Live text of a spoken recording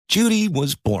Judy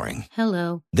was boring.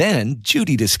 Hello. Then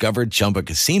Judy discovered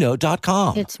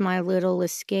ChumbaCasino.com. It's my little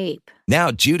escape. Now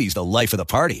Judy's the life of the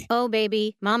party. Oh,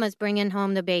 baby, mama's bringing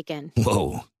home the bacon.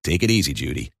 Whoa, take it easy,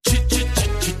 Judy.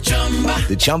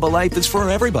 The Chumba life is for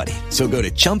everybody. So go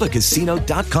to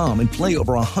ChumbaCasino.com and play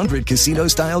over 100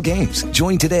 casino-style games.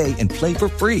 Join today and play for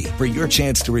free for your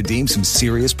chance to redeem some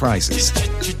serious prizes.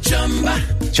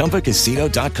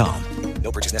 ChumbaCasino.com.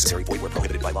 No purchase necessary. Void where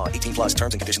prohibited by law. 18 plus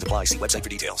terms and conditions apply. See website for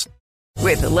details.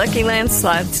 With the Lucky Land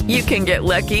Slots, you can get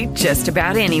lucky just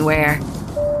about anywhere.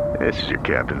 This is your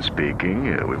captain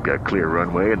speaking. We've got clear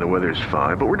runway and the weather's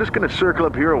fine, but we're just going to circle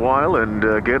up here a while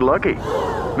and get lucky.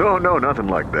 No, nothing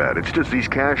like that. It's just these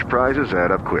cash prizes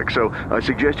add up quick. So I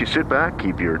suggest you sit back,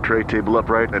 keep your tray table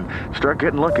upright, and start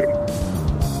getting lucky.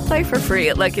 Play for free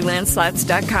at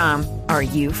LuckyLandSlots.com. Are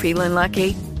you feeling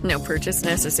lucky? No purchase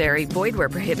necessary. Void where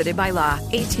prohibited by law.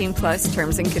 18 plus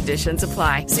terms and conditions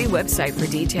apply. See website for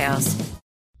details.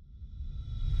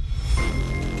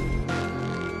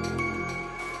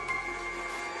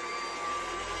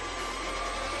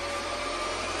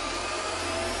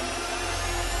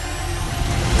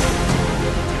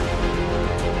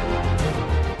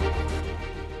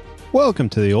 Welcome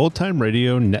to the Old Time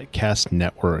Radio Netcast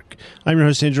Network. I'm your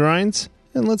host, Andrew Rines,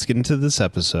 and let's get into this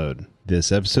episode.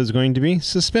 This episode is going to be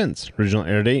Suspense. Original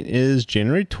air date is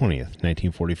January 20th,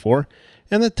 1944,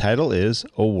 and the title is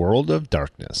A World of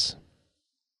Darkness.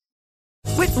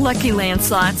 With Lucky Land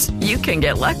Slots, you can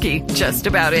get lucky just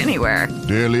about anywhere.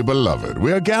 Dearly beloved,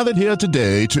 we are gathered here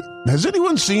today to... Has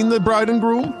anyone seen the bride and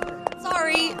groom?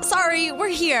 Sorry, we're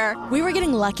here. We were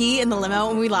getting lucky in the limo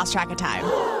and we lost track of time.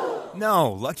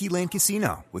 No, Lucky Land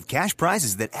Casino, with cash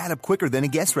prizes that add up quicker than a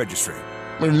guest registry.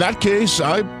 In that case,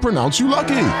 I pronounce you lucky.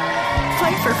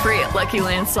 Play for free at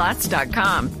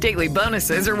LuckyLandSlots.com. Daily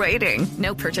bonuses are waiting.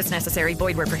 No purchase necessary.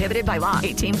 Void where prohibited by law.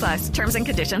 18 plus. Terms and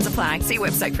conditions apply. See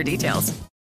website for details.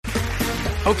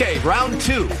 Okay, round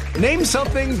two. Name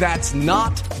something that's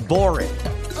not boring.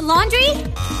 A laundry?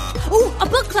 Ooh, a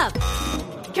book club.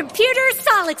 Computer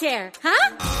solitaire,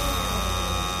 huh?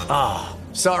 Ah,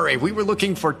 sorry, we were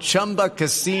looking for Chumba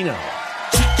Casino.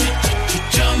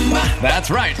 That's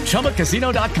right,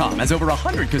 ChumbaCasino.com has over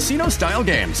 100 casino-style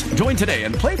games. Join today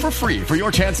and play for free for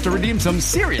your chance to redeem some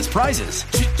serious prizes.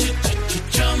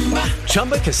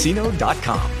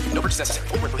 ChumbaCasino.com. No purchase necessary.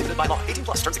 Void where prohibited by law. 18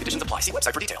 plus. Terms and conditions apply. See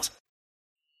website for details.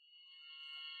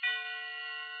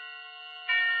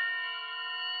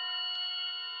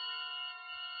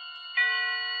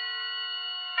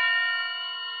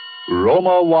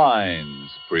 Roma Wines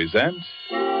present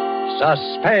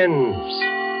Suspense.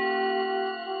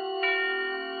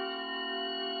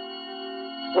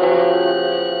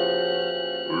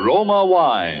 Roma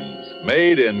Wines,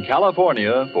 made in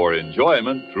California for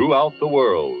enjoyment throughout the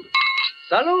world.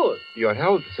 Salud. Your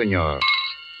health, senor.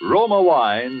 Roma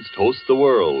Wines toast the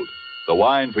world. The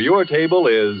wine for your table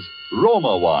is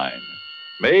Roma Wine,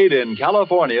 made in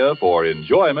California for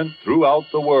enjoyment throughout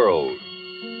the world.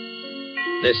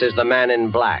 This is the Man in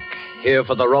Black, here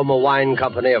for the Roma Wine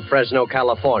Company of Fresno,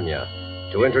 California,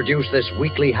 to introduce this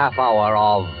weekly half hour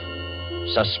of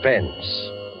Suspense.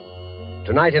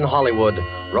 Tonight in Hollywood,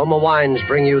 Roma Wines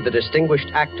bring you the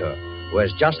distinguished actor who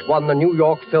has just won the New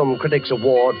York Film Critics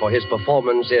Award for his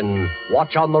performance in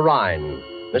Watch on the Rhine,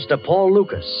 Mr. Paul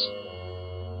Lucas.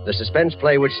 The suspense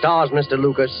play which stars Mr.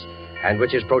 Lucas and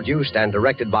which is produced and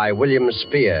directed by William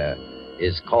Spear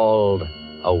is called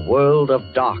A World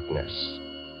of Darkness.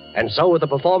 And so with the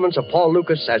performance of Paul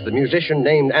Lucas as the musician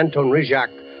named Anton Rizak,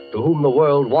 to whom the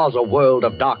world was a world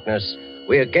of darkness,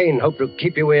 we again hope to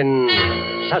keep you in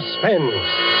suspense.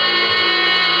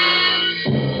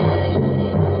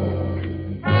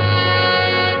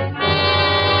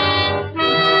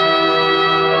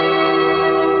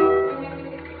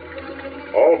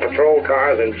 All patrol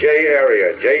cars in J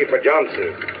area, J for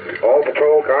Johnson. All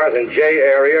patrol cars in J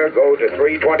area go to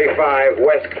 325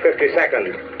 West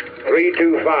 52nd,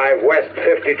 325 West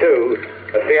 52,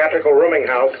 a theatrical rooming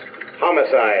house,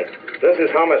 homicide. This is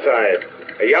homicide.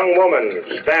 A young woman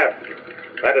stabbed.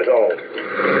 That is all.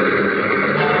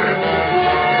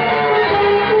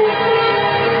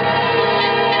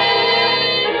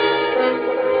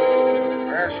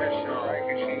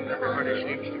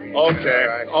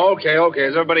 Okay.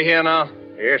 Is everybody here now?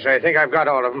 Yes, I think I've got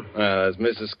all of them. There's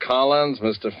Mrs. Collins,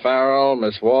 Mr. Farrell,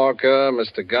 Miss Walker,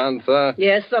 Mr. Gunther.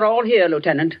 Yes, they're all here,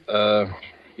 Lieutenant.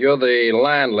 You're the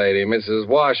landlady, Mrs.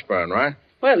 Washburn, right?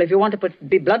 Well, if you want to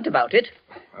be blunt about it.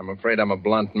 I'm afraid I'm a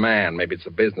blunt man. Maybe it's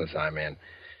the business I'm in.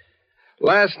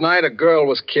 Last night, a girl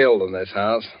was killed in this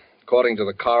house. According to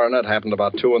the coroner, it happened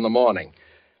about 2 a.m.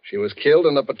 She was killed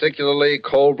in a particularly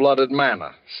cold-blooded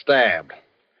manner, stabbed.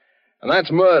 And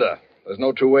that's murder. There's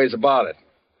no two ways about it.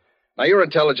 Now, you're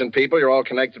intelligent people. You're all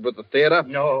connected with the theater.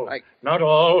 No, not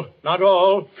all. Not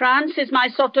all. Franz is my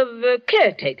sort of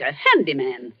caretaker,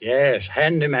 handyman. Yes,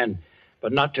 handyman.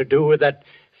 But not to do with that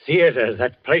theater,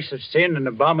 that place of sin and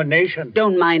abomination.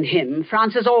 Don't mind him.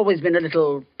 Franz has always been a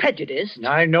little prejudiced.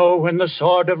 I know when the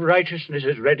sword of righteousness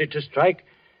is ready to strike.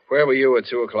 Where were you at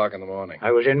 2 o'clock in the morning?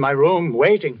 I was in my room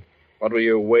waiting. What were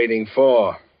you waiting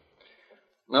for?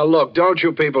 Now, look, don't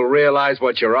you people realize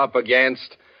what you're up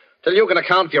against? Till you can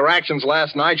account for your actions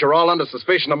last night, you're all under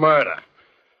suspicion of murder.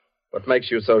 What makes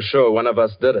you so sure one of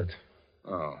us did it?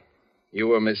 Oh. You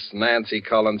were Miss Nancy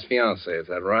Cullen's fiancé, is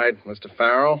that right, Mr.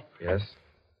 Farrell? Yes.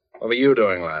 What were you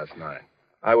doing last night?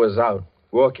 I was out,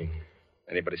 working.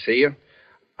 Anybody see you?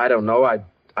 I don't know.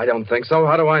 I don't think so.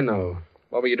 How do I know?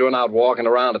 What were you doing out walking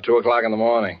around at 2 o'clock in the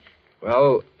morning?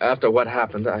 Well, after what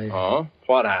happened, Oh?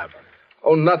 What happened?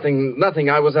 Oh, nothing.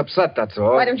 I was upset, that's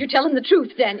all. Why don't you tell him the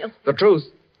truth, Daniel? The truth?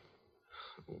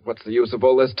 What's the use of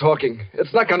all this talking?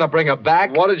 It's not going to bring her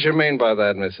back. What did you mean by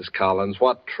that, Mrs. Collins?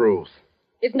 What truth?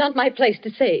 It's not my place to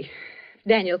say.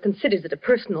 Daniel considers it a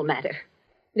personal matter.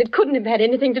 It couldn't have had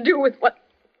anything to do with what...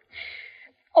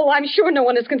 Oh, I'm sure no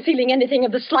one is concealing anything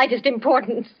of the slightest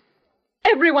importance.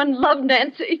 Everyone loved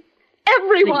Nancy.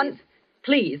 Everyone.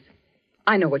 Please.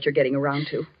 I know what you're getting around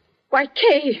to. Why,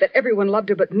 Kay. That everyone loved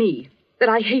her but me. That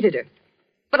I hated her.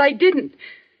 But I didn't.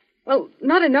 Well,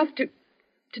 not enough to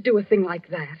do a thing like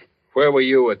that. Where were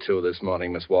you at 2 this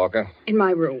morning, Miss Walker? In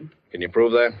my room. Can you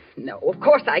prove that? No, of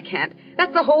course I can't.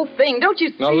 That's the whole thing, don't you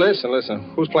see? Now,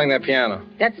 listen. Who's playing that piano?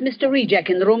 That's Mr. Rejek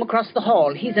in the room across the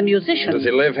hall. He's a musician. Does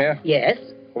he live here? Yes.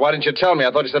 Why didn't you tell me?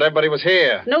 I thought you said everybody was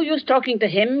here. No use talking to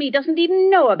him. He doesn't even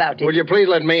know about it. Will you please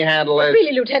let me handle this?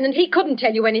 Really, Lieutenant, he couldn't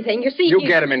tell you anything. You see, You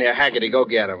get him in here, Haggerty. Go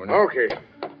get him. Okay.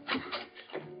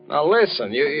 Now,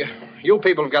 listen. You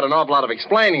people have got an awful lot of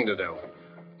explaining to do.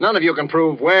 None of you can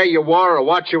prove where you were or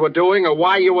what you were doing or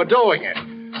why you were doing it.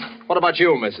 What about you,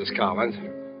 Mrs. Collins?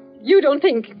 You don't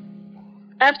think...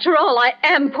 After all, I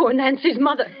am poor Nancy's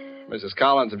mother. Mrs.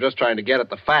 Collins, I'm just trying to get at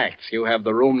the facts. You have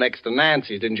the room next to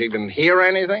Nancy's. Didn't you even hear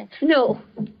anything? No.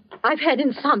 I've had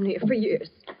insomnia for years.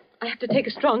 I have to take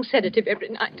a strong sedative every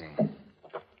night.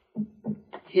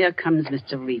 Here comes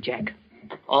Mr. Rejek.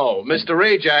 Oh, Mr.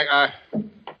 Rejek,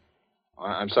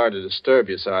 I'm sorry to disturb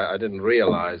you, sir. I didn't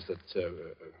realize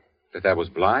That I was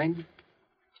blind?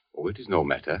 Oh, it is no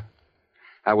matter.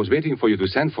 I was waiting for you to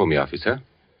send for me, officer.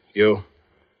 You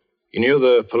knew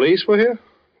the police were here?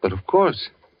 But of course.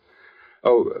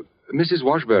 Oh, Mrs.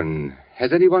 Washburn,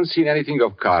 has anyone seen anything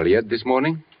of Carl yet this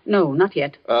morning? No, not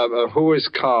yet. Who is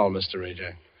Carl, Mr.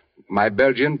 Rejek? My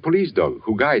Belgian police dog,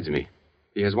 who guides me.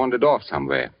 He has wandered off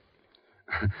somewhere.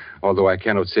 Although I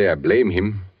cannot say I blame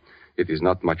him. It is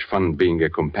not much fun being a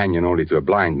companion only to a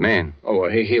blind man. Oh, well,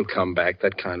 he'll come back.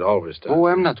 That kind always does. Oh,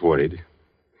 I'm not worried.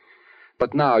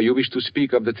 But now you wish to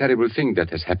speak of the terrible thing that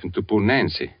has happened to poor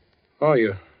Nancy. Oh,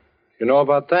 you know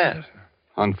about that?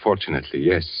 Unfortunately,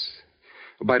 yes.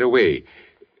 By the way,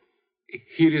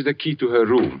 here is the key to her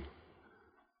room.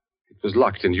 It was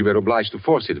locked and you were obliged to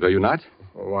force it, were you not?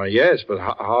 Why, yes, but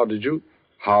how did you...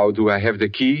 How do I have the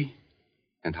key?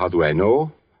 And how do I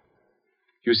know?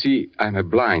 You see, I'm a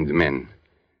blind man.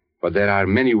 But there are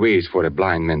many ways for a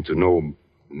blind man to know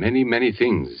many, many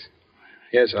things.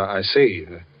 Yes, I see.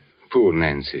 Poor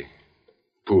Nancy.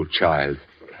 Poor child.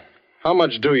 How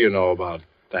much do you know about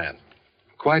that?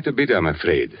 Quite a bit, I'm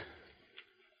afraid.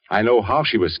 I know how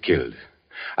she was killed.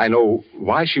 I know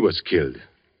why she was killed.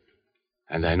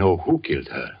 And I know who killed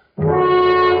her.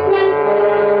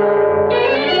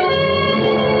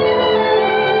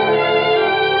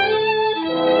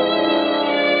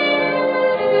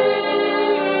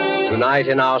 Tonight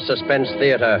in our Suspense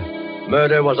Theater,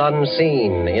 murder was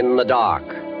unseen in the dark,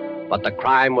 but the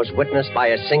crime was witnessed by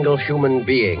a single human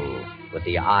being with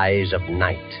the eyes of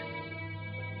night.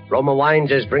 Roma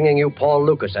Wines is bringing you Paul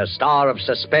Lucas as star of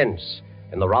Suspense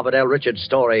in the Robert L. Richards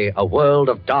story, A World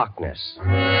of Darkness.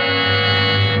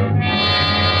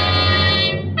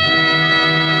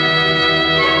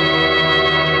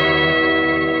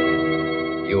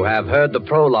 You have heard the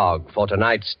prologue for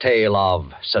tonight's tale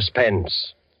of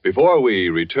Suspense. Before we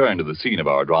return to the scene of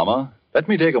our drama, let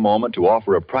me take a moment to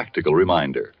offer a practical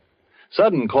reminder.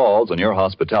 Sudden calls on your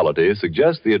hospitality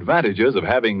suggest the advantages of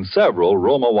having several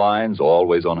Roma wines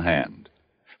always on hand.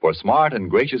 For smart and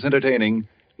gracious entertaining,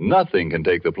 nothing can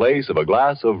take the place of a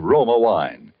glass of Roma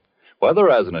wine, whether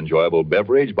as an enjoyable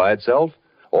beverage by itself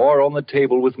or on the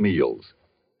table with meals.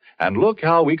 And look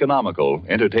how economical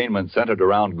entertainment centered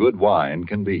around good wine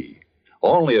can be.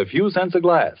 Only a few cents a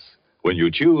glass when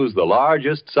you choose the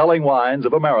largest selling wines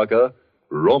of America,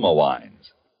 Roma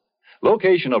wines.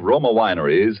 Location of Roma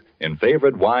wineries in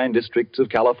favored wine districts of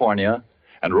California,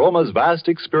 and Roma's vast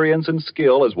experience and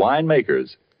skill as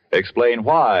winemakers explain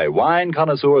why wine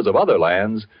connoisseurs of other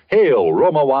lands hail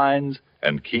Roma wines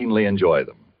and keenly enjoy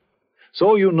them.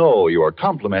 So you know you are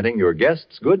complimenting your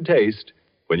guests' good taste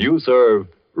when you serve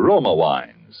Roma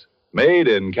wines, made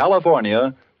in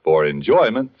California for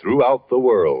enjoyment throughout the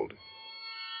world.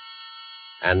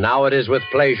 And now it is with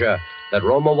pleasure that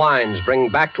Roma Wines bring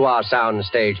back to our sound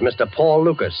stage Mr. Paul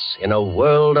Lucas in A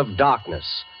World of Darkness,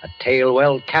 a tale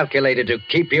well calculated to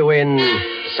keep you in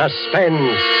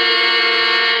suspense.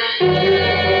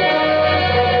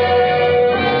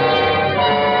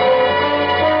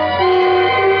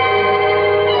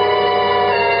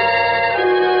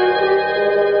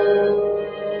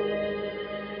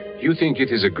 You think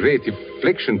it is a great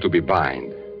affliction to be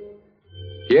blind.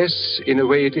 Yes, in a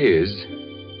way it is.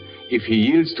 If he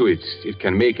yields to it, it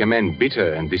can make a man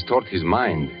bitter and distort his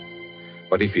mind.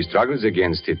 But if he struggles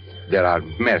against it, there are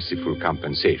merciful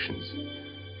compensations.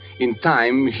 In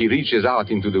time, he reaches out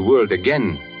into the world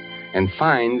again and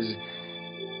finds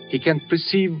he can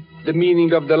perceive the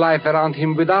meaning of the life around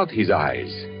him without his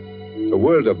eyes. A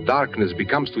world of darkness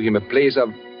becomes to him a place of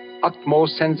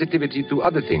utmost sensitivity to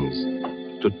other things,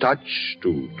 to touch,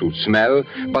 to smell,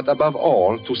 but above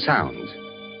all, to sound.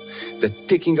 The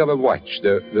ticking of a watch,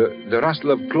 the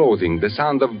rustle of clothing, the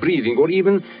sound of breathing, or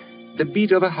even the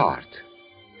beat of a heart.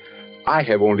 I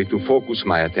have only to focus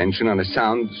my attention on a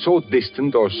sound so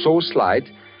distant or so slight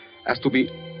as to be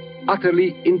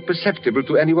utterly imperceptible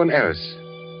to anyone else.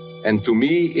 And to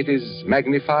me, it is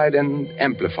magnified and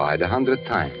amplified 100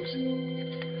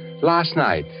 times. Last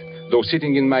night, though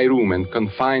sitting in my room and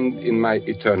confined in my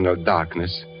eternal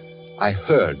darkness, I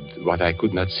heard what I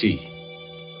could not see.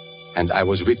 And I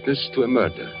was witness to a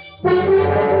murder.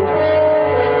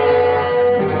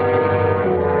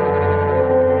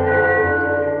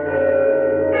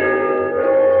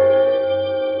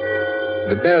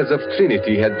 The bells of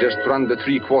Trinity had just run the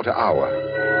 3/4 hour.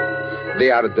 They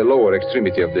are at the lower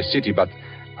extremity of the city, but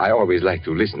I always like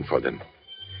to listen for them.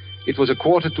 It was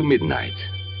 1:45 midnight.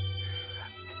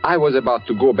 I was about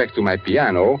to go back to my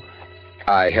piano.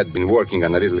 I had been working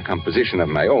on a little composition of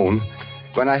my own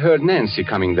when I heard Nancy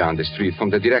coming down the street from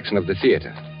the direction of the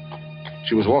theater.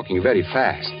 She was walking very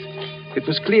fast. It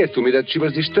was clear to me that she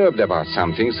was disturbed about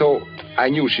something, so I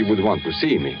knew she would want to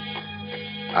see me.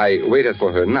 I waited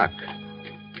for her knock.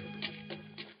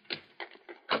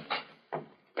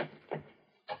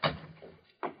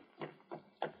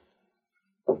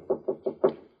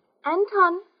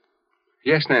 Anton?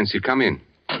 Yes, Nancy, come in.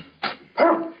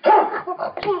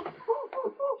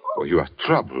 Oh, you are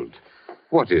troubled.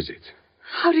 What is it?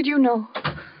 How did you know?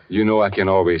 You know I can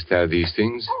always tell these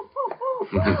things.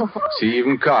 See,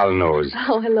 even Carl knows.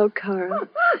 Oh, hello, Carl.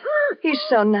 He's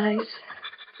so nice.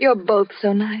 You're both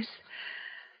so nice.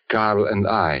 Carl and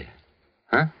I.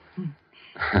 Huh?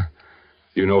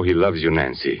 You know he loves you,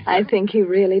 Nancy. I think he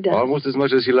really does. Almost as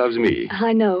much as he loves me.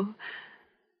 I know.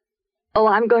 Oh,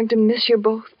 I'm going to miss you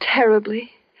both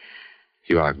terribly.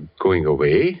 You are going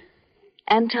away?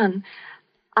 Anton,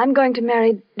 I'm going to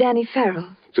marry Danny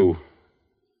Farrell. To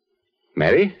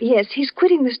marry? Yes, he's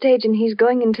quitting the stage and he's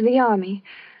going into the army.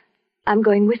 I'm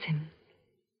going with him.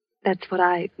 That's what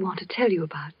I want to tell you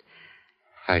about.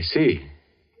 I see.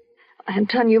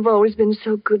 Anton, you've always been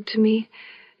so good to me.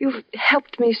 You've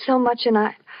helped me so much, and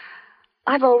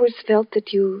I've always felt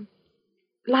that you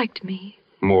liked me.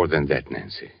 More than that,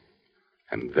 Nancy.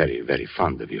 I'm very, very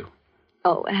fond of you.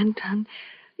 Oh, Anton,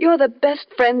 you're the best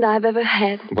friend I've ever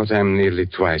had. But I'm nearly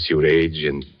twice your age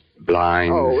and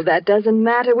blind. Oh, that doesn't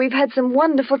matter. We've had some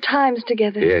wonderful times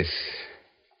together. Yes.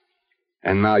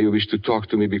 And now you wish to talk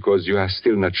to me because you are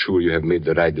still not sure you have made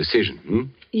the right decision, hmm?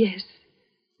 Yes.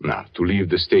 Now, to leave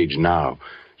the stage now,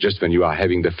 just when you are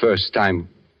having the first time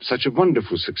such a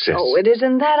wonderful success. Oh, it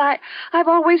isn't that. I've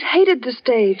always hated the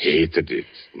stage. Hated it?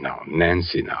 No,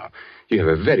 Nancy, now. You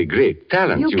have a very great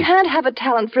talent. You can't have a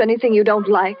talent for anything you don't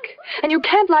like. And you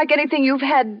can't like anything you've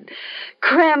had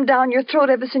crammed down your throat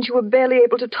ever since you were barely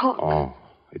able to talk. Oh,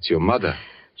 it's your mother.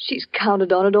 She's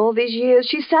counted on it all these years.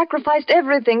 She sacrificed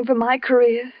everything for my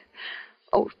career.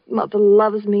 Oh, Mother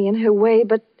loves me in her way,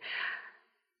 but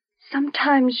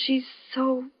sometimes she's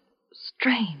so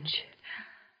strange.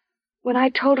 When I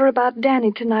told her about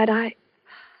Danny tonight, I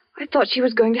thought she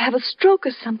was going to have a stroke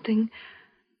or something.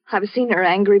 I've seen her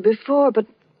angry before, but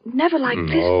never like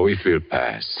this. Oh, it will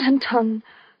pass. Anton,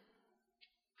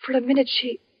 for a minute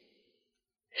she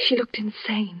looked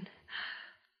insane.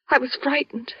 I was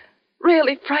frightened,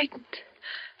 really frightened.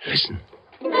 Listen.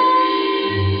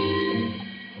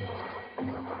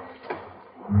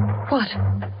 What?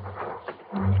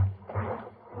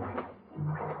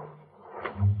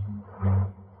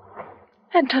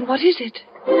 Anton, what is it?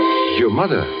 Your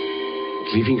mother,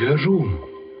 leaving her room.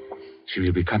 She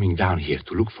will be coming down here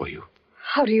to look for you.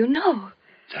 How do you know?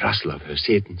 The rustle of her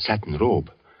satin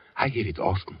robe. I hear it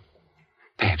often.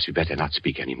 Perhaps we better not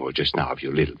speak any more just now of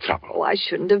your little trouble. Oh, I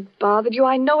shouldn't have bothered you.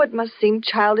 I know it must seem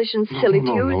childish and silly to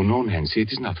you. No, Nancy.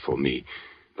 It is not for me.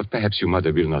 But perhaps your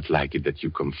mother will not like it that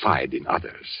you confide in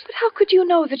others. But how could you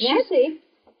know that Nancy?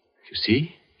 You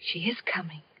see? She is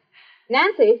coming.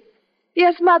 Nancy?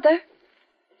 Yes, Mother?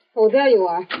 Oh, there you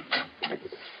are.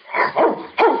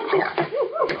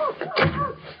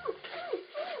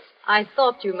 I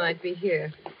thought you might be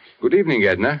here. Good evening,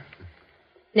 Edna.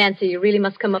 Nancy, you really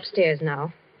must come upstairs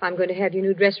now. If I'm going to have your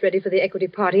new dress ready for the equity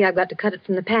party, I've got to cut it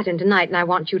from the pattern tonight, and I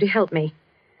want you to help me.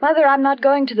 Mother, I'm not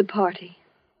going to the party.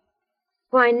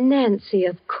 Why, Nancy,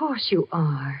 of course you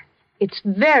are. It's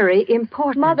very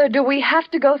important. Mother, do we have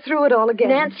to go through it all again?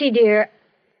 Nancy, dear,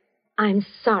 I'm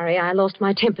sorry I lost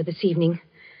my temper this evening.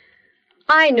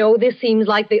 I know this seems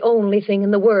like the only thing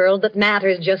in the world that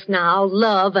matters just now,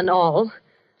 love and all.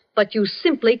 But you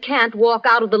simply can't walk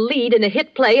out of the lead in a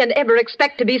hit play and ever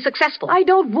expect to be successful. I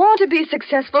don't want to be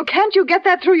successful. Can't you get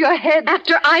that through your head?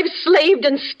 After I've slaved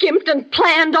and skimped and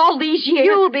planned all these years.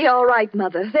 You'll be all right,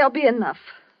 Mother. There'll be enough.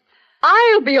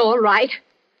 I'll be all right.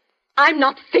 I'm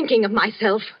not thinking of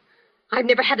myself. I've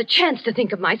never had a chance to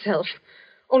think of myself.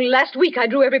 Only last week I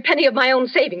drew every penny of my own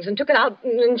savings and took it out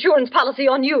in an insurance policy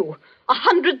on you.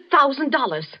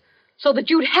 $100,000. So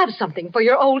that you'd have something for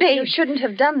your old age. You shouldn't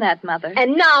have done that, Mother.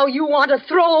 And now you want to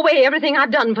throw away everything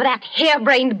I've done for that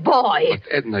harebrained boy. But,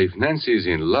 Edna, if Nancy is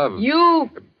in love... You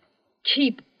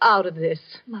keep out of this.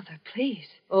 Mother, please.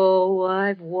 Oh,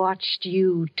 I've watched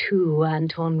you too,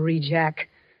 Anton Rejak.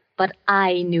 But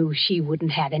I knew she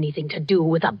wouldn't have anything to do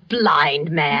with a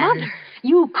blind man. Mother.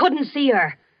 You couldn't see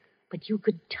her. But you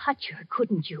could touch her,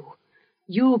 couldn't you?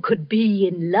 You could be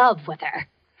in love with her.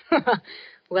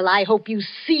 Well, I hope you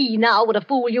see now what a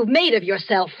fool you've made of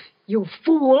yourself. You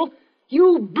fool.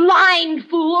 You blind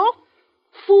fool.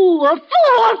 Fool.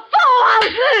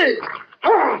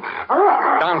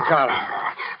 Down,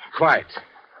 Carl. Quiet.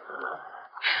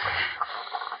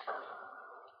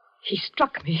 He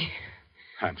struck me.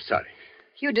 I'm sorry.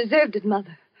 You deserved it,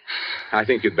 Mother. I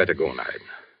think you'd better go now,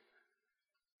 Edna.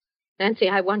 Nancy,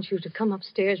 I want you to come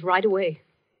upstairs right away.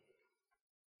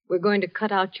 We're going to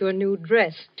cut out your new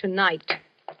dress tonight.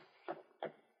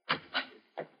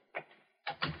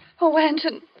 Oh,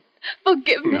 Anton,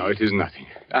 forgive me. No, it is nothing.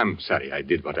 I'm sorry I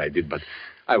did what I did, but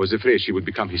I was afraid she would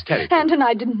become hysterical. Anton,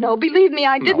 I didn't know. Believe me,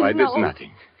 I didn't know. No, it's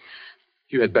nothing.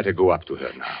 You had better go up to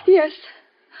her now. Yes.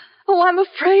 Oh, I'm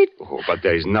afraid. Oh, but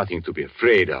there is nothing to be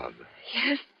afraid of.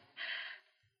 Yes.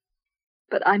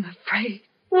 But I'm afraid.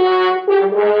 I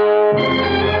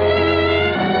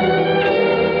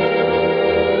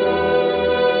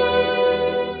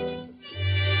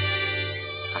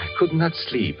could not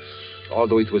sleep,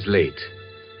 although it was late.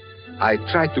 I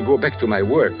tried to go back to my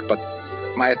work, but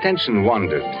my attention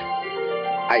wandered.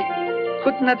 I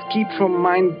could not keep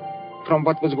mind from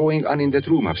what was going on in that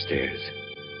room upstairs.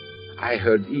 I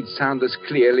heard each sound as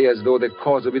clearly as though the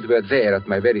cause of it were there at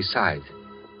my very side.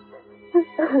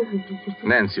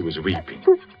 Nancy was weeping,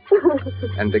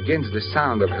 and against the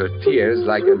sound of her tears,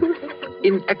 like an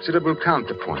inexorable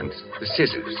counterpoint, the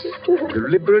scissors,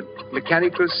 deliberate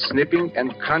mechanical snipping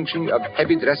and crunching of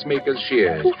heavy dressmaker's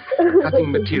shears,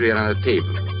 cutting material on a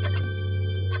table.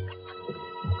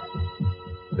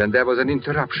 Then there was an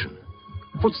interruption.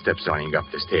 Footsteps running up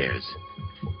the stairs.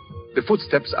 The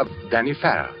footsteps of Danny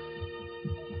Farrell.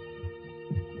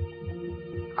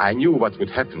 I knew what would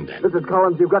happen then. Mrs.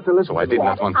 Collins, you've got to listen. So I did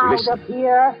not want to listen.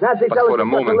 Here. Nancy, but for a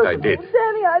moment I did.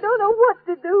 Danny, I don't know what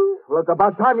to do. Well, it's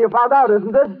about time you found out,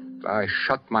 isn't it? I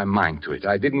shut my mind to it.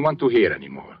 I didn't want to hear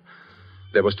anymore.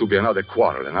 There was to be another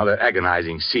quarrel, another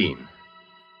agonizing scene.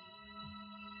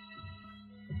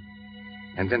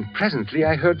 And then presently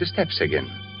I heard the steps again.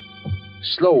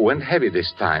 Slow and heavy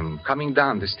this time, coming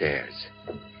down the stairs.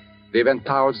 They went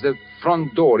towards the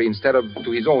front door instead of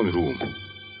to his own room.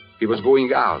 He was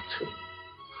going out.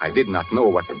 I did not know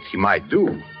what he might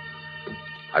do.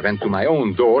 I went to my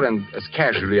own door, and as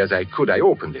casually as I could, I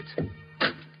opened it.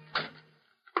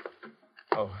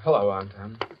 Oh, hello,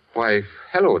 Anton. Why,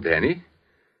 hello, Danny.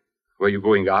 Were you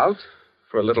going out?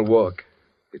 For a little walk.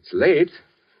 It's late.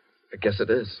 I guess it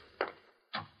is.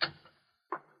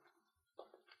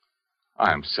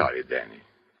 I'm sorry, Danny.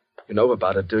 You know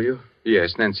about it, do you?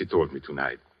 Yes, Nancy told me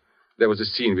tonight. There was a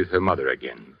scene with her mother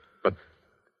again. But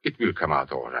it will come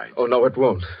out all right. Oh, no, it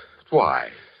won't. Why?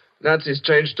 Nancy's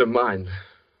changed her mind.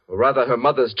 Or rather, her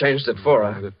mother's changed it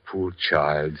for her. The poor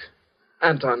child.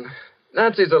 Anton,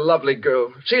 Nancy's a lovely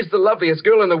girl. She's the loveliest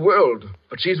girl in the world.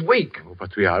 But she's weak. Oh,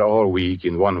 but we are all weak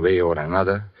in one way or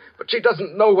another. But she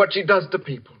doesn't know what she does to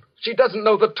people. She doesn't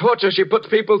know the torture she puts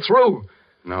people through.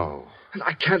 No. And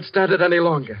I can't stand it any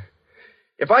longer.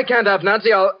 If I can't have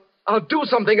Nancy, I'll do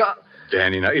something.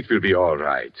 Danny, now, it will be all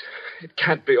right. It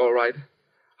can't be all right.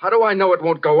 How do I know it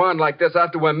won't go on like this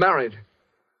after we're married?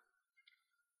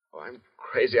 Oh, I'm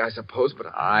crazy, I suppose, but...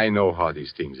 I know how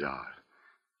these things are.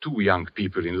 Two young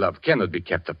people in love cannot be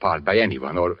kept apart by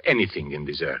anyone or anything in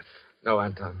this earth. No,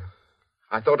 Anton.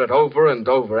 I thought it over and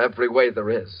over every way there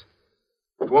is.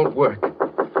 It won't work.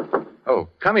 Oh,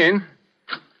 come in.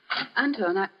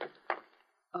 Anton,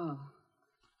 Oh.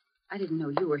 I didn't know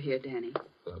you were here, Danny.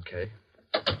 Okay.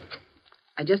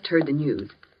 I just heard the news.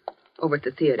 Over at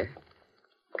the theater.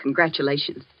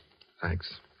 Congratulations.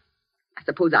 Thanks. I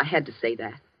suppose I had to say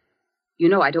that. You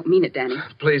know I don't mean it, Danny.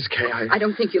 Please, Kay, I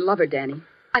don't think you love her, Danny.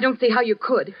 I don't see how you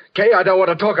could. Kay, I don't want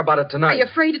to talk about it tonight. Are you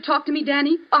afraid to talk to me,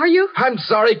 Danny? Are you? I'm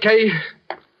sorry, Kay.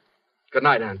 Good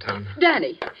night, Anton.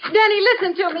 Danny. Danny,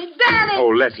 listen to me. Danny! Oh,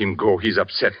 let him go. He's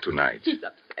upset tonight. He's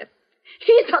upset.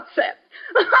 He's upset.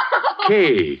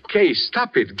 Kay,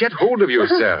 stop it. Get hold of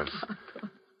yourself.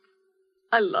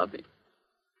 I love him.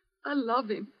 I love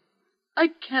him. I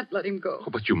can't let him go. Oh,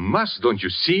 but you must, don't you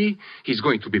see? He's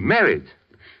going to be married.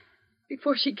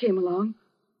 Before she came along,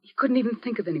 he couldn't even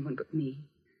think of anyone but me.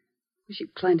 She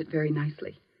planned it very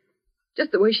nicely.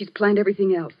 Just the way she's planned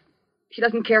everything else. She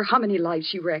doesn't care how many lives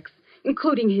she wrecks,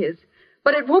 including his.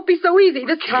 But it won't be so easy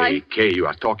this time. Kay, you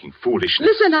are talking foolishness.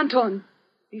 Listen, Anton.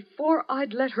 Before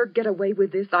I'd let her get away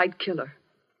with this, I'd kill her.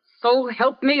 So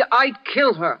help me, I'd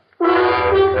kill her.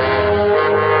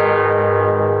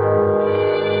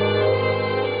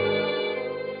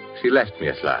 She left me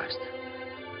at last.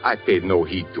 I paid no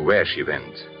heed to where she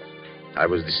went. I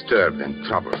was disturbed and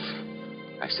troubled.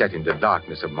 I sat in the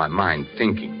darkness of my mind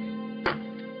thinking.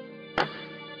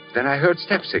 Then I heard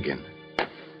steps again.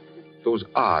 Those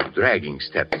odd, dragging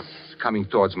steps coming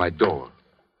towards my door.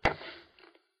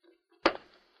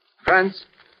 Franz?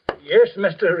 Yes,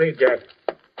 Mr. Reject.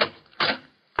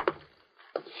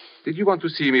 Did you want to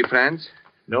see me, Franz?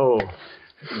 No,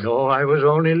 I was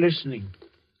only listening.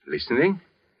 Listening?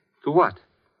 To what?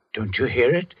 Don't you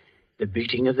hear it? The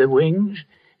beating of the wings?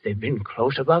 They've been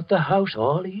close about the house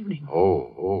all evening.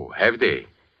 Oh, have they?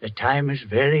 The time is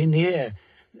very near.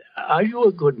 Are you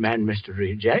a good man, Mr.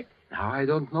 Reject? Now, I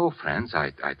don't know, Franz.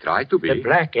 I try to be. The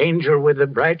black angel with the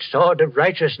bright sword of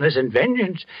righteousness and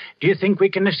vengeance. Do you think we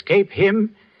can escape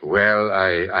him? Well,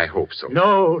 I hope so.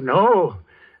 No.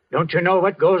 Don't you know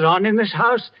what goes on in this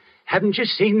house? Haven't you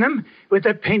seen them? With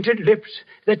their painted lips,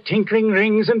 the tinkling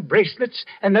rings and bracelets,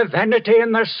 and the vanity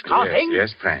and their scoffing?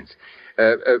 Yes, Franz.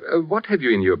 What have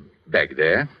you in your bag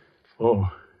there? Oh,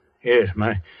 yes,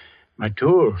 my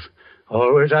tools.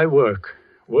 Always I work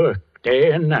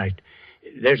day and night.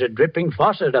 There's a dripping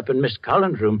faucet up in Miss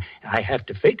Collins' room. I have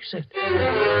to fix it.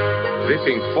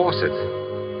 Dripping faucet?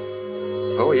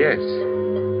 Oh, yes.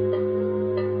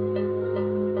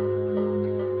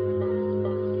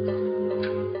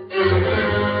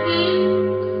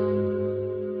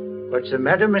 What's the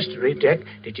matter, Mr. Reject?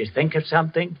 Did you think of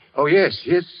something? Oh, yes.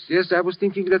 I was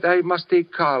thinking that I must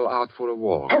take Carl out for a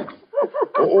walk.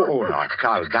 Oh, now,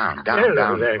 Carl, down.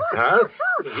 Hello there, Carl.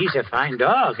 He's a fine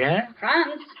dog, eh?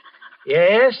 Franz.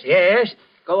 Yes.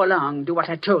 Go along. Do what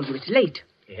I told you. It's late.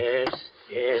 Yes.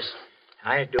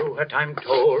 I do what I'm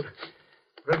told.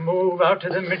 Remove out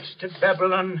of the midst of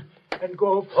Babylon and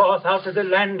go forth out of the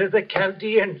land of the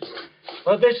Chaldeans.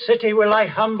 For this city will I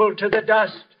humble to the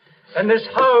dust, and this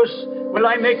house will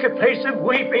I make a place of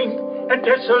weeping and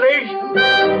desolation.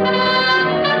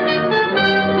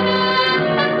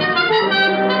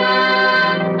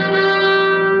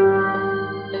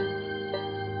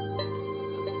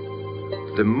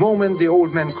 The moment the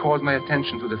old man called my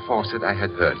attention to the faucet, I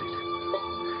had heard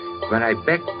it. When I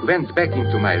went back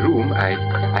into my room,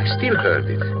 I still heard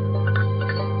it.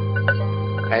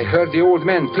 I heard the old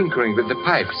man tinkering with the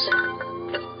pipes.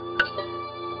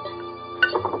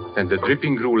 Then the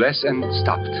dripping grew less and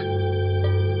stopped.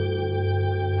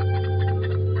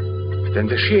 Then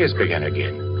the shears began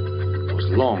again.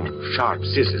 Those long, sharp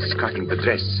scissors cutting the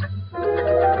dress.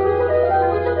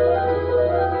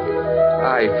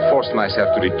 I forced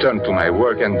myself to return to my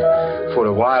work, and for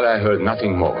a while I heard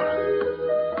nothing more.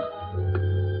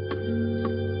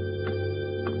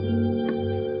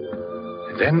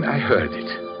 Then I heard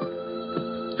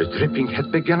it. The dripping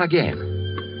had begun again.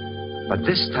 But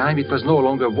this time it was no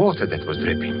longer water that was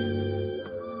dripping.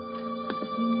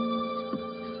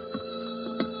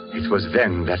 It was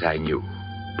then that I knew.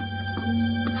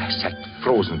 I sat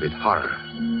frozen with horror.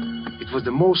 It was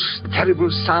the most terrible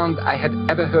sound I had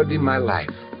ever heard in my life.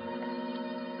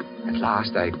 At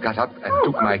last, I got up and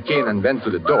took my cane and went to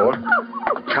the door.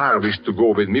 Carl wished to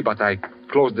go with me, but I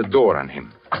closed the door on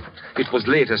him. It was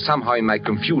later, somehow in my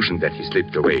confusion, that he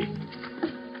slipped away.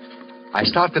 I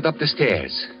started up the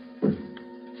stairs.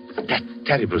 That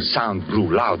terrible sound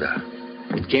grew louder.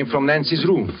 It came from Nancy's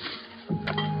room.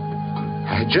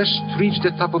 I had just reached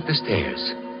the top of the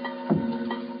stairs.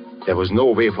 There was no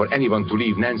way for anyone to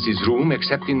leave Nancy's room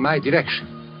except in my direction.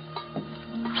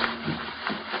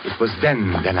 It was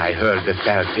then I heard the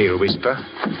telltale whisper.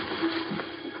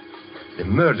 The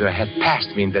murderer had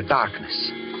passed me in the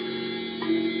darkness.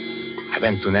 I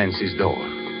went to Nancy's door.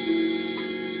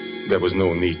 There was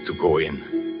no need to go in.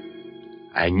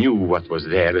 I knew what was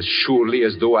there as surely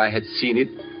as though I had seen it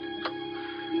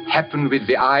happen with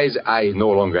the eyes I no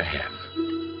longer have.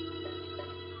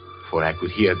 For I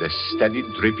could hear the steady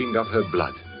dripping of her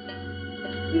blood.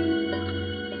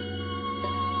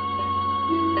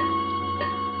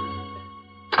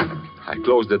 I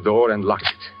closed the door and locked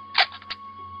it.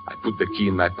 I put the key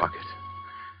in my pocket.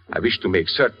 I wished to make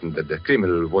certain that the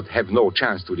criminal would have no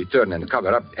chance to return and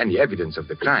cover up any evidence of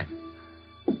the crime.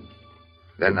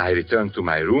 Then I returned to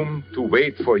my room to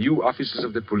wait for you officers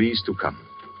of the police to come.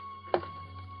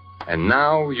 And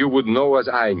now you would know, as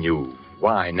I knew,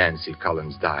 why Nancy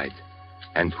Collins died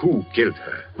and who killed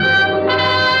her.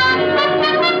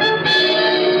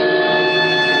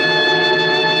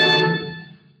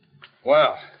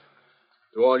 Well,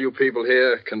 do all you people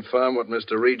here confirm what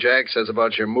Mr. Rejak says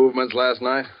about your movements last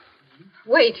night?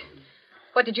 Wait.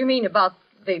 What did you mean about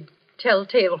the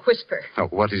telltale whisper? Oh,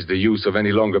 what is the use of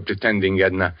any longer pretending,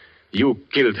 Edna? You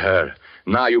killed her.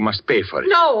 Now you must pay for it.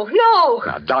 No.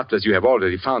 Now, doubtless you have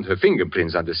already found her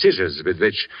fingerprints on the scissors with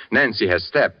which Nancy has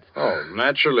stabbed. Oh,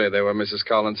 naturally, they were Mrs.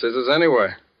 Collins' scissors anyway.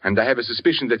 And I have a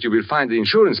suspicion that you will find the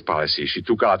insurance policy she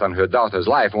took out on her daughter's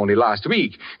life only last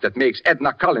week that makes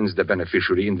Edna Collins the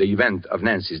beneficiary in the event of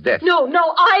Nancy's death. No,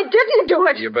 I didn't do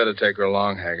it. You better take her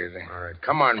along, Haggerty. All right,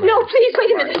 come on, man. No, please,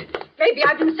 wait a minute. Maybe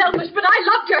I've been selfish, but I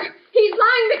loved her. He's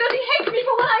lying because he hates me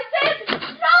for what I said.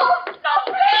 No,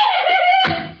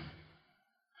 please!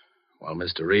 Well,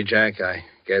 Mr. Rejak, I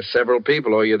guess several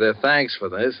people owe you their thanks for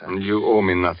this. And you owe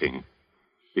me nothing.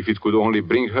 If it could only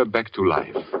bring her back to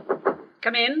life.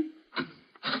 Come in.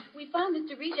 We found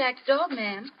Mr. Rejak's dog,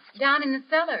 ma'am, down in the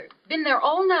cellar. Been there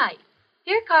all night.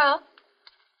 Here, Carl.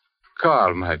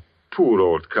 Carl, my poor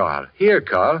old Carl. Here,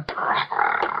 Carl.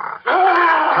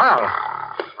 Carl,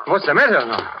 what's the matter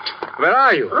now? Where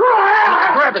are you?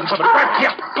 Grab him, somebody. Grab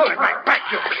him. Pull it back.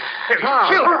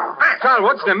 Carl,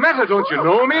 what's the matter? Don't you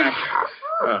know me?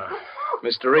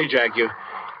 Mr. Rejak, you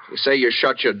say you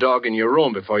shut your dog in your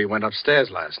room before you went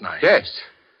upstairs last night. Yes.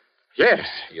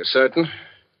 You're certain?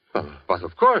 But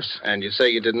of course. And you say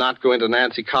you did not go into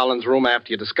Nancy Collins' room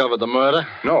after you discovered the murder?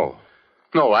 No,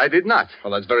 I did not.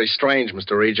 Well, that's very strange,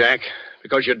 Mr. Rejak.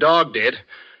 Because your dog did.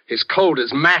 His coat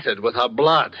is matted with her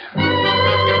blood.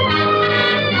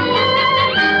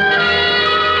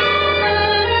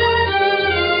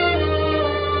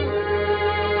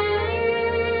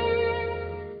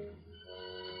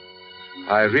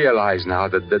 I realize now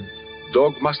that the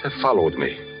dog must have followed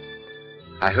me.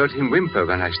 I heard him whimper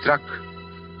when I struck.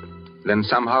 Then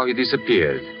somehow he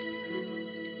disappeared.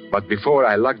 But before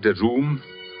I locked the room,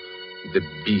 the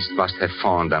beast must have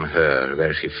fawned on her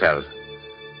where she fell.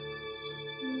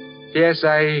 Yes,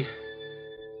 I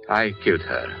killed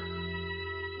her.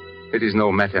 It is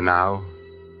no matter now.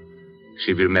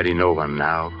 She will marry no one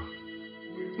now.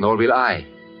 Nor will I.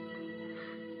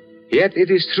 Yet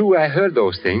it is true I heard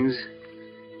those things.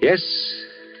 Yes,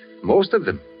 most of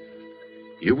them.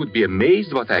 You would be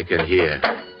amazed what I can hear.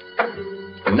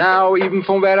 Now, even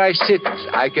from where I sit,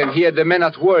 I can hear the men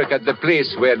at work at the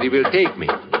place where they will take me.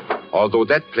 Although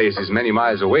that place is many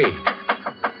miles away.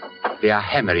 They are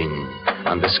hammering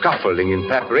on the scaffolding in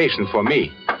preparation for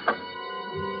me.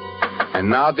 And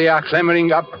now they are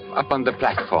clambering up on the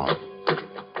platform.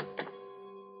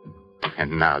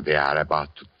 And now they are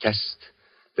about to test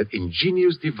that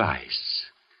ingenious device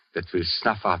that will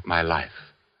snuff out my life.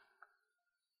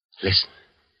 Listen.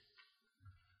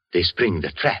 They spring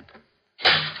the trap.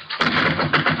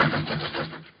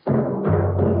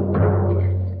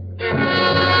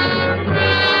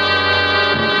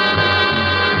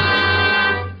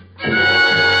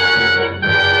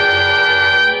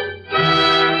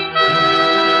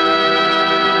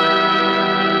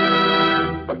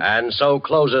 And so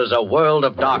closes A World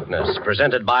of Darkness,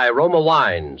 presented by Roma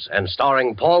Wines and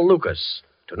starring Paul Lucas.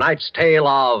 Tonight's tale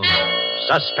of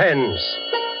Suspense.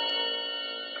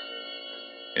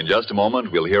 In just a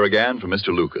moment, we'll hear again from Mr.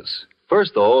 Lucas.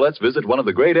 First, though, let's visit one of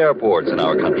the great airports in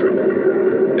our country.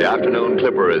 The afternoon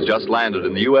clipper has just landed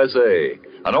in the USA.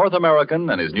 A North American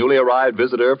and his newly arrived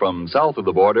visitor from south of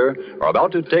the border are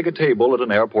about to take a table at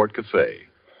an airport cafe.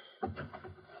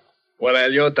 Well,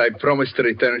 Elliot, I promised to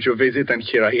return your visit, and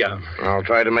here I am. I'll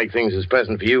try to make things as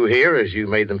pleasant for you here as you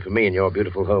made them for me in your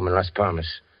beautiful home in Las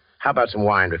Palmas. How about some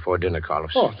wine before dinner,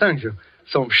 Carlos? Oh, thank you.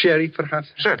 Some sherry, perhaps?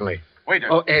 Certainly. Waiter.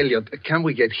 Oh, Elliot, can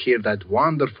we get here that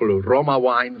wonderful Roma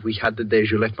wine we had the day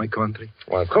you left my country?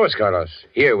 Well, of course, Carlos.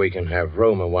 Here we can have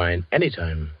Roma wine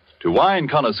anytime. To wine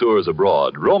connoisseurs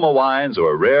abroad, Roma wines are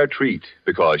a rare treat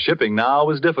because shipping now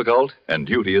is difficult and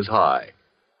duty is high.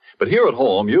 But here at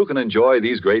home, you can enjoy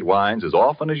these great wines as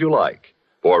often as you like.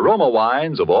 For Roma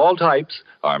wines of all types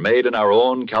are made in our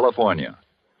own California.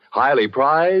 Highly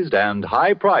prized and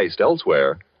high-priced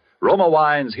elsewhere, Roma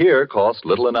wines here cost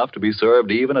little enough to be served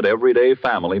even at everyday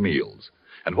family meals.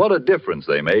 And what a difference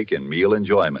they make in meal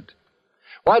enjoyment.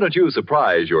 Why don't you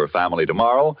surprise your family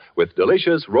tomorrow with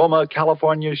delicious Roma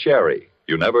California sherry?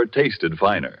 You never tasted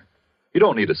finer. You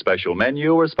don't need a special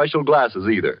menu or special glasses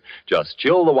either. Just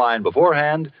chill the wine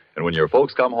beforehand, and when your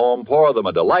folks come home, pour them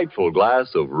a delightful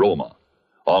glass of Roma.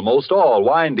 Almost all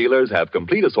wine dealers have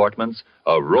complete assortments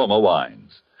of Roma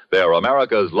wines. They're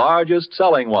America's largest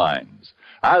selling wines.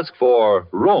 Ask for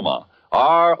Roma,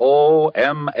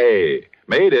 R-O-M-A,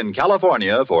 made in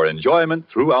California for enjoyment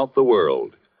throughout the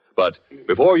world. But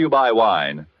before you buy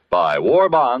wine, buy war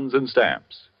bonds and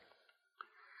stamps.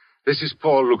 This is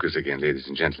Paul Lucas again, ladies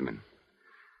and gentlemen.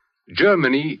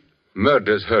 Germany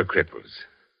murders her cripples.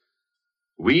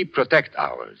 We protect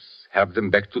ours, help them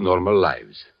back to normal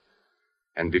lives.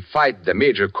 And we fight the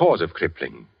major cause of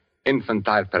crippling,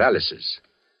 infantile paralysis.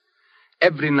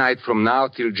 Every night from now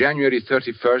till January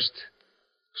 31st,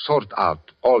 sort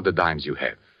out all the dimes you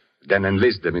have, then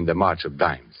enlist them in the March of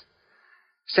Dimes.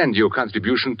 Send your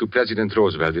contribution to President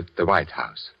Roosevelt at the White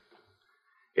House.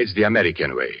 It's the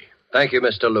American way. Thank you,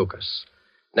 Mr. Lucas.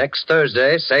 Next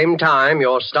Thursday, same time,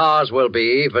 your stars will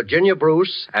be Virginia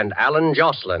Bruce and Alan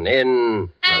Jocelyn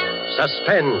in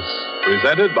Suspense.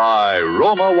 Presented by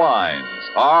Roma Wines,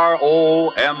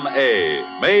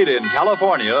 R-O-M-A, made in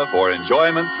California for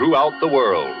enjoyment throughout the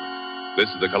world. This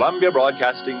is the Columbia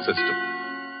Broadcasting System.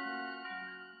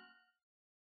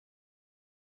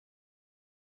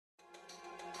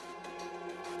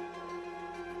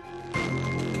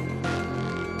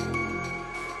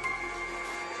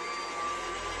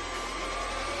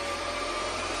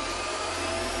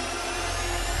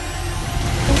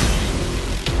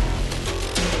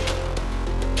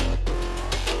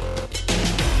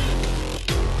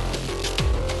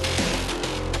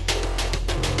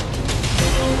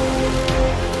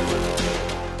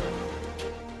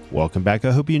 Welcome back.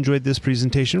 I hope you enjoyed this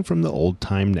presentation from the Old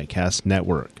Time Netcast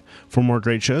Network. For more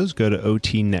great shows, go to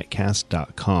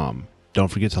otnetcast.com. Don't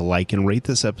forget to like and rate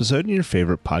this episode in your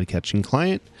favorite podcatching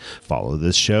client. Follow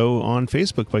this show on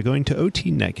Facebook by going to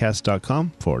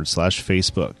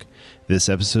otnetcast.com/Facebook. This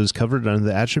episode is covered under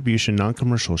the Attribution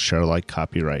Non-Commercial Share-alike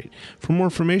copyright. For more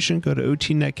information, go to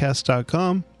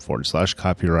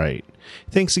otnetcast.com/copyright.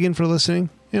 Thanks again for listening,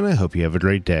 and I hope you have a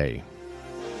great day.